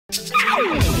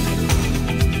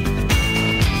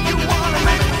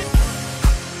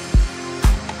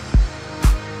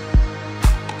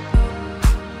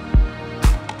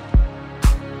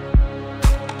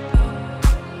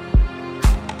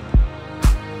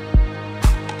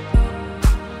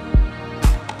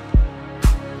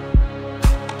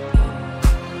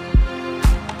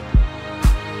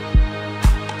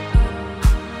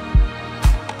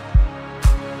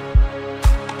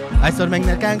Այսօր մենք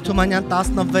ներկա ենք Թումանյան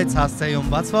 16 հասցեում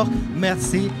բացվող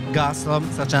MERCI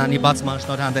Gastro-Cafe-ի բացման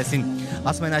շնորհանդեսին։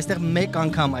 Ասում են այստեղ մեկ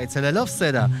անգամ այցելելով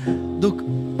սերը դուք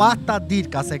պարտադիր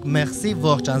կասեք MERCI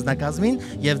ողջ անձնակազմին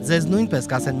եւ ձեզ նույնպես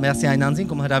կասեն MERCI այն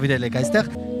անձին, ում հրավիրել եք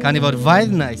այստեղ, քանի որ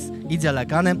վայրն այս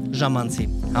իդեալական է ժամանցի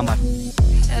համար։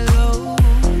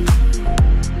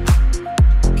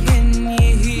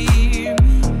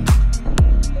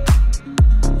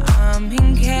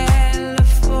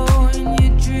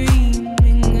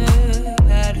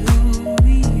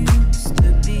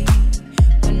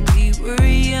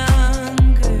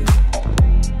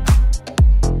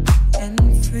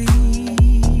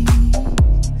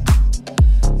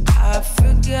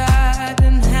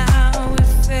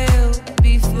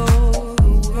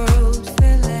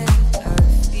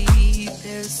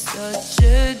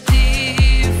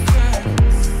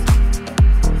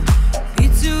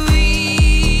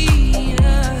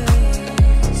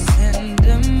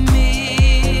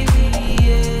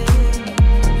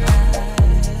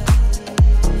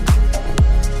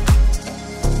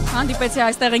 Հանդիպեցի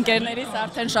այստեղ ընկերներից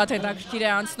արդեն շատ հետաքրքիր է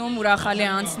անցնում, ուրախալի է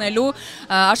անցնելու,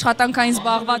 աշխատանքային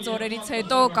զբաղված օրերից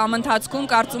հետո կամ ընթացքում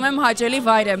կարծում եմ հաճելի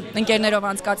վայր է ընկերներով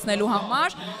անցկացնելու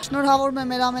համար։ Շնորհավորում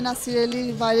եմ մեր ամենասիրելի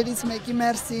վայրերից մեկի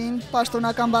MERCI-ին,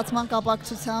 պաշտոնական բացման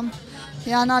կապակցությամբ։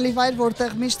 Հիանալի վայր,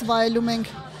 որտեղ միշտ վայելում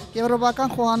ենք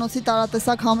եվրոպական խոհանոցի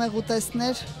տարատեսակ համեղ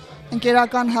ուտեստներ,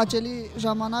 ընկերական հաճելի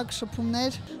ժամանակ,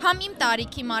 շփումներ։ Համ իմ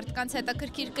տարիքի մարդկանց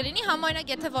հետաքրքիր կլինի, համ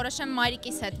օրինակ եթե որոշեմ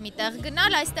մայրիկիս հետ միտեղ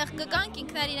գնալ, այստեղ կգանք,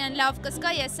 ինքներ իրեն լավ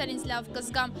կզգա, ես էլ ինձ լավ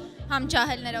կզգամ, համ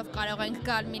ջահելներով կարող ենք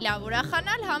գալ մի լավ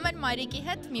ուրախանալ, համ էլ մայրիկի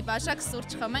հետ մի բաժակ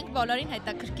սուրճ խմենք, բոլորին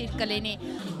հետաքրքիր կլինի։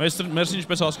 MERCI-ն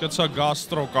ինչպես հասկացա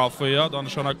Gastro-Cafe-ը, դա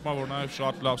նշանակում է, որ նաև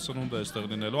շատ լավ սնունդ է այստեղ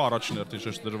լինելու, առաջին հերթին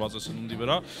շեշտ դրված է սնունդի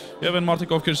վրա, եւ այն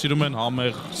մարդիկ, ովքեր սիրում են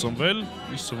համեղ սնվել,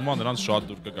 ինձ թվում է նրանց շատ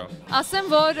դուր կգա։ Ասեմ,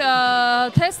 որ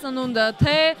թե սնունդը,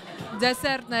 թե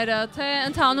դեսերտները, թե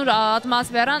ընդհանուր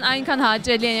ատմոսֆերան այնքան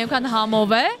հաճելի է, այնքան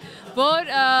համով է,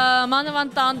 որ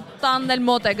մանավանդ տանն էլ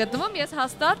մոտ է գտնվում, ես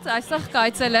հաստատ այստեղ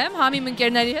կայցելեմ համ իմ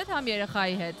ընկերների հետ, համ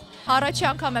երեխայի հետ։ Առաջի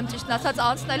անգամ եմ ճիշտ ասած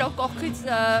անցնելով կողքից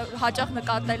հաճախ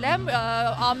նկատել եմ,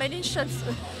 ամեն ինչ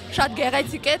շատ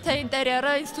գեղեցիկ է, թե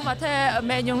ինտերիերը, ինձ թվում է թե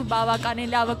մենյուն բավականին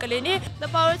լավը կլինի։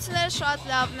 Տպավորությունները շատ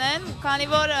լավն են, քանի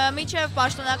որ մինչև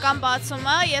պաշտոնական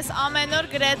բացումը ես ամեն օր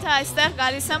գրեթե այստեղ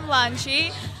գալիս եմ լանչի։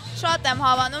 Շատ եմ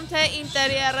հավանում, թե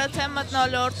ինտերիերը, թե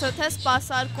մթնոլորտը, թե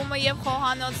սպասարկումը եւ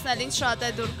խոհանոցն էլ ինձ շատ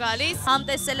է դուր գալիս։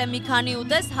 Համտեսել եմ մի քանի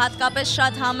ուտեստ, հատկապես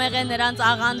շատ համեղ է նրանց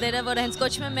աղանդերը, որը հենց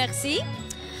կոչվում է MERCI։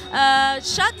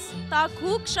 Շատ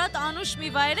տաքուկ, շատ անուշ մի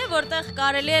վայր է, որտեղ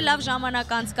կարելի է լավ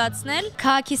ժամանակ անցկացնել։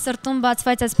 Քաղաքի սրտում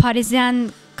բացվեց այս փարիզյան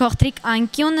գողտրիկ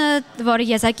անկյունը, որը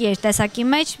եզակի էր տեսակի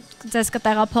մեջ, ձեզ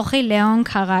կտեղափոխի Լեոն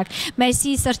քաղաք։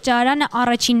 MERCI սրճարանը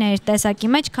առաջինն էր տեսակի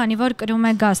մեջ, քանի որ կրում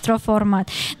է գաստրո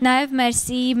ֆորմատ։ Նաև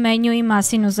MERCI մենյուի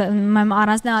մասին ուզում եմ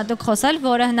առանձնահատուկ խոսալ,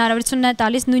 որը հնարավորություն է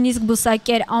տալիս նույնիսկ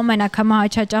բուսակեր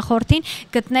ամենակամահաճախորդին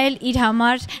գտնել իր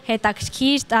համար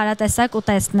հետաքրքիր տարատեսակ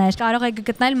ուտեստներ։ Կարող եք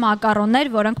գտնել մակարոններ,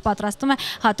 որոնք պատրաստում է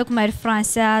հատուկ մեր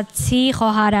ֆրանսիացի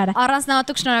խոհարարը։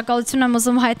 Առանձնահատուկ շնորհակալություն եմ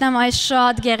ուզում հայտնել այս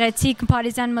շատ գեղեցիկ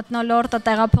փարիզյան մթնոլորտը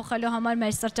տեղափոխելու համար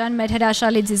մեր սրճարան, մեր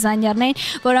հրաշալի դիզայներներին,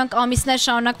 որոնք ամիսներ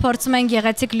շարունակ փորձում են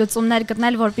գեղեցիկ լուծումներ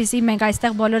գտնել, որպեսզի մենք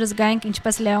այստեղ բոլորս գայինք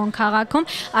ինչպես Լեոն քաղաքում,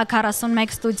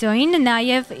 A41 ստուդիոին,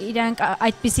 նաև իրենք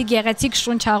այդպիսի գեղեցիկ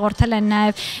շունչ հաղորդել են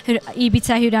նաև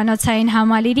Իբիցա հյուրանոցային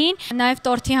համալիրին, նաև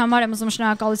տորթի համար եմ ուզում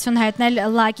շնորհակալություն հայտնել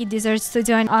Lucky Dessert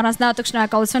Studio-ին, առանձնահատուկ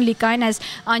շնորհակալություն Լիկային այս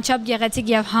անչափ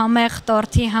գեղեցիկ եւ համեղ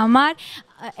տորթի համար։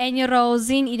 Any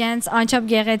Rose-ին իրենց անչափ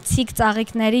գեղեցիկ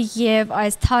ծաղիկների եւ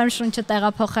այս թարմ շունչը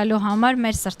տեղափոխելու համար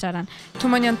մեր սրճարան։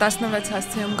 Թումանյան 16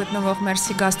 հասցեում գտնվող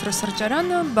MERCI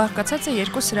Gastro-սրճարանը բաղկացած է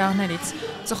երկու սիրահարներից՝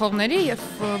 ծխողների եւ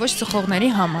ոչ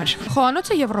ծխողների համար։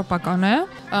 Խոհանոցը եվրոպական է,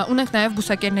 ունենք նաեւ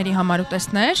բուսակերների համար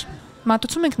ուտեստներ։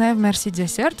 Մատուցում ենք նաև MERCI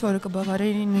դեսերտ, որը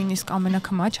կբավարարի նույնիսկ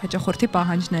ամենակամաչ հաճախորդի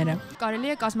պահանջները։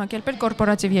 Կարելի է կազմակերպել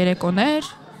կորպորատիվ երեկոներ,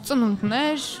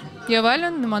 ծնունդներ եւ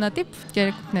այլն նմանատիպ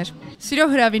երեկույթներ։ Սիրով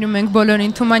հրավիրում ենք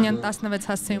բոլորին Թումանյան 16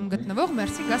 հասցեում գտնվող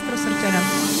MERCI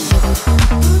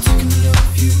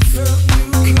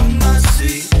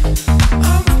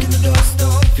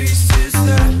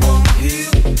Gastro-սրճարան։